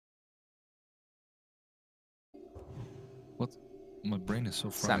My brain is so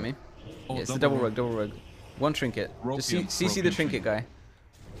fried. Sammy. Oh, Yeah, it's the double rogue. One trinket. Just Ropium, CC the ropium trinket guy.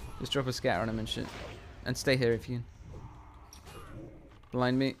 Just drop a scatter on him and shit. And stay here if you can.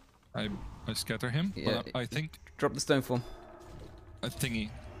 Blind me. I scatter him, Yeah, but I think drop the stone form. a thingy.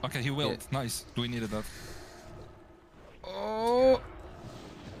 Okay, he willed. Yeah. Nice. We needed that. Oh!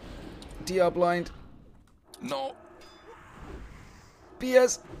 DR blind. No.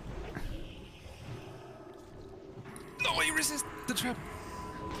 BS. No, he resists the trap.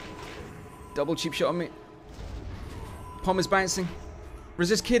 Double cheap shot on me. Palm is bouncing.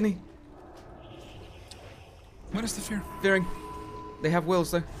 Resist kidney. Where is the fear? Fearing. They have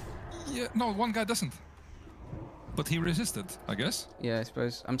wills though. Yeah, no, one guy doesn't. But he resisted, I guess. Yeah, I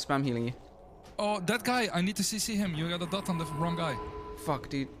suppose. I'm spam healing you. Oh, that guy, I need to CC him. You got a dot on the wrong guy. Fuck,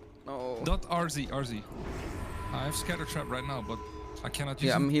 dude. No. Dot RZ. I have scatter trap right now, but I cannot use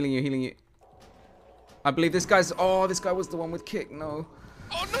Yeah, I'm it. healing you. I believe this guy's... Oh, this guy was the one with kick. No.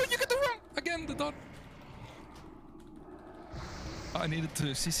 Oh no, you got the wrong! Again, the dot. I needed to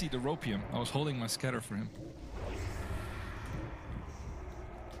CC the ropium. I was holding my scatter for him.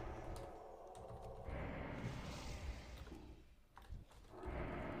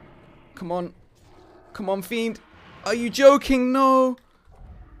 Come on. Come on, fiend. Are you joking? No.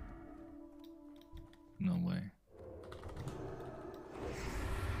 No way.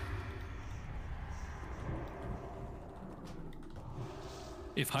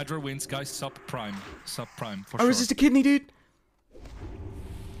 If Hydra wins, guys, sub prime for I sure. resist a kidney, dude.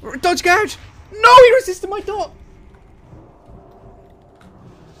 Dodge gouge. No, he resisted my dot.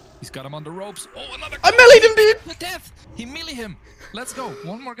 He's got him on the ropes. Oh, another. I meleeed him, dude. To death. He melee him. Let's go.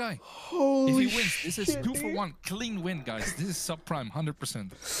 One more guy. Holy If he wins, this is shit, 2 for dude. 1. Clean win, guys. This is sub prime,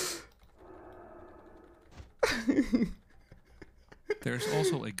 100%. There's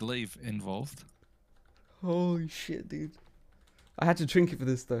also a glaive involved. Holy shit, dude. I had to trinket for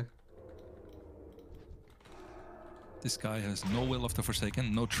this, though. This guy has no Will of the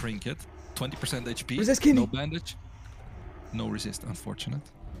Forsaken, no trinket, 20% HP, Resist kidney. no bandage, no resist, unfortunate.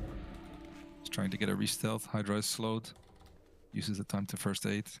 He's trying to get a re-stealth. Hydra is slowed. Uses the time to first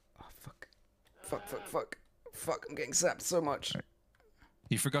aid. Oh, fuck. Fuck, I'm getting zapped so much. Right.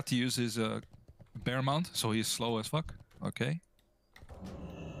 He forgot to use his bear mount, so he's slow as fuck. Okay.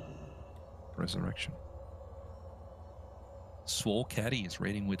 Resurrection. Swole Caddy is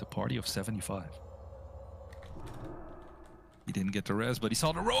raiding with a party of 75. He didn't get the res, but he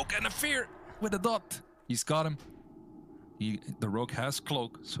saw the rogue and the fear with a dot. He's got him. The rogue has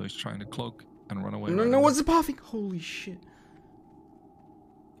cloak, so he's trying to cloak and run away. No, what's the pathing? Holy shit.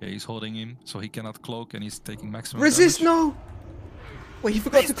 Okay, he's holding him, so he cannot cloak, and he's taking maximum Resist, damage. no! Wait, he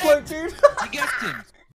forgot to cloak, dude. He guessed him.